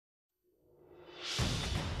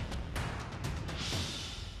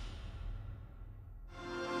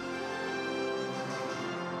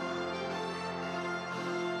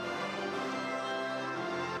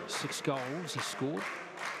6 goals he scored.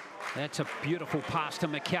 That's a beautiful pass to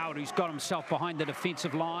McCowett, who's got himself behind the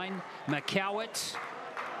defensive line. McCowett,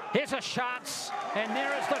 here's a shot, and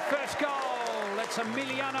there is the first goal. It's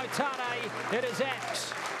Emiliano Tade. It is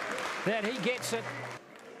apt that he gets it.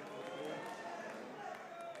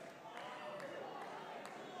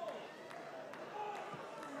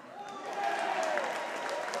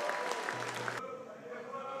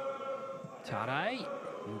 Tade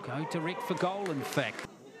will go direct for goal, in fact.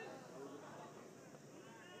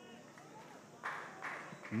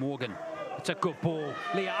 Morgan, it's a good ball.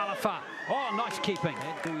 Leah Alifa, oh, nice keeping.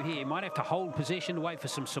 That do here, might have to hold possession to wait for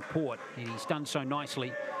some support. He's done so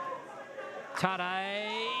nicely. Tade,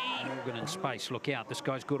 Morgan in space, look out, this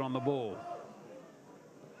guy's good on the ball.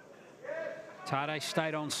 Tade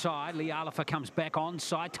stayed on side, Leah Alifa comes back on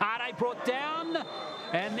side. Tade brought down,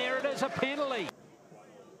 and there it is, a penalty.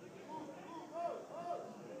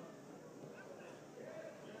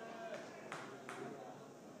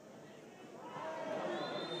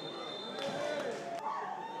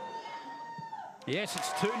 Yes, it's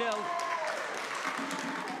 2-0.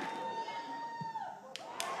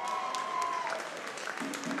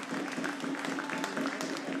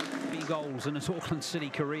 Big goals in his Auckland City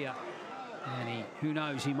career. And who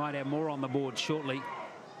knows, he might have more on the board shortly.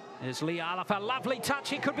 There's Leah Alifa, lovely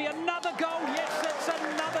touch. It could be another goal. Yes, it's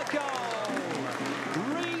another goal.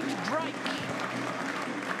 Reed Drake.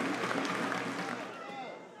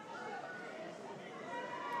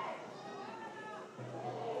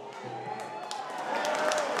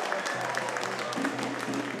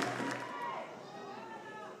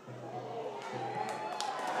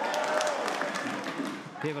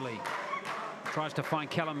 Beverly tries to find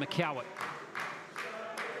Callum McCowett.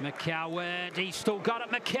 McCowett, he's still got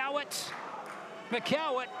it. McCowett,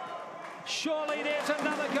 surely there's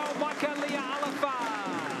another goal by Leah Alifa.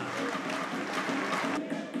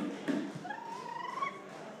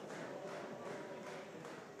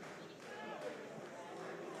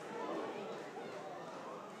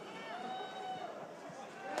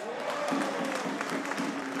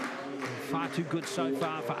 Far too good so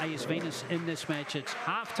far for AS Venus in this match. It's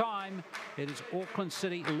half-time. It is Auckland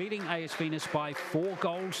City leading AS Venus by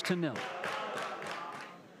 4-0.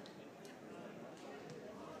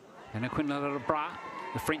 And Aquila Lebras,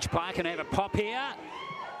 the French player, can have a pop here.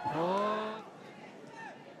 Oh.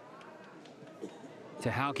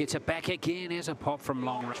 Tahau gets it back again. There's a pop from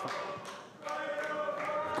long range.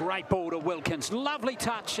 Great ball to Wilkins. Lovely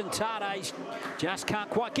touch, and Tade just can't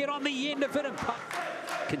quite get on the end of it. And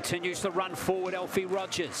continues to run forward, Elfie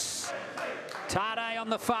Rogers. Tade on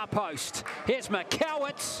the far post. Here's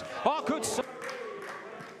McCowett. Oh, good.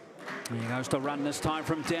 He goes to run this time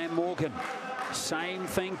from Dan Morgan. Same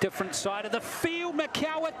thing, different side of the field.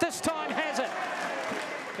 McCowett this time has it.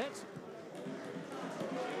 That's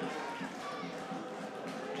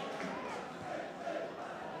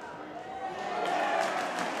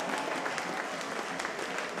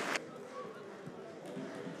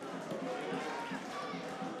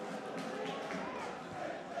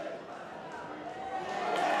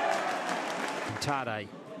Tade,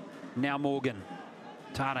 now Morgan.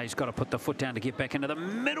 Tade's got to put the foot down to get back into the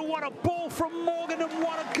middle. What a ball from Morgan, and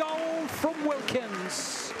what a goal from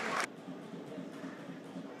Wilkins.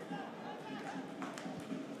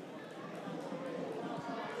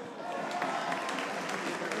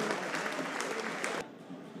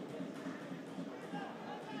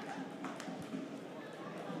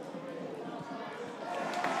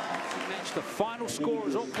 The final score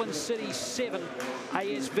is Auckland City 7,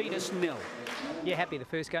 AS Venus 0. Yeah, happy. The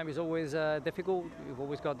first game is always difficult. You've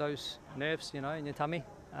always got those nerves, you know, in your tummy.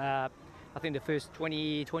 I think the first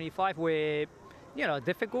 20-25 were, you know,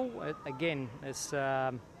 difficult. Again, it's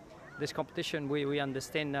this competition. We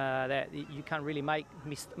understand that you can't really make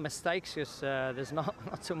mistakes because there's not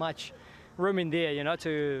so much room in there, you know,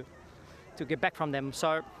 to get back from them.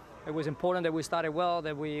 So it was important that we started well,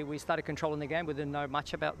 that we started controlling the game. We didn't know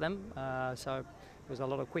much about them, so there was a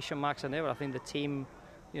lot of question marks in there. But I think the team,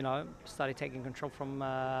 you know, started taking control from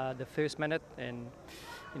the first minute, and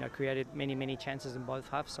you know, created many chances in both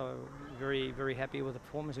halves. So very happy with the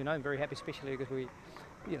performance. You know, and very happy especially because we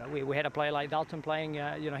had a player like Dalton playing.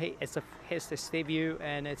 You know, he has this debut,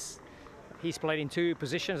 and he's played in two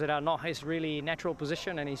positions that are not his really natural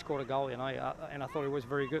position, and he scored a goal, you know, and I thought it was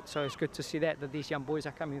very good. So it's good to see that these young boys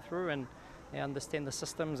are coming through and they understand the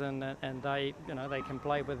systems, and they, you know, they can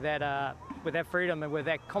play with that freedom and with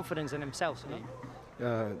that confidence in themselves. You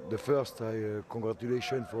know? The first,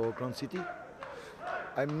 congratulations for Auckland City.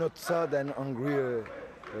 I'm not sad and angry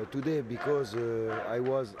today because I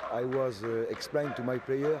was explained to my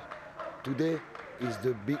player today is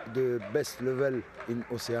the best level in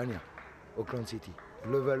Oceania, Auckland City.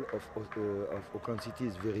 Level of Auckland City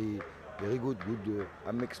is very good.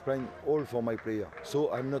 I'm explaining all for my player.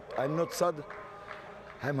 So I'm not sad.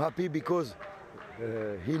 I'm happy because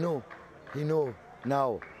he know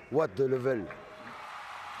now what the level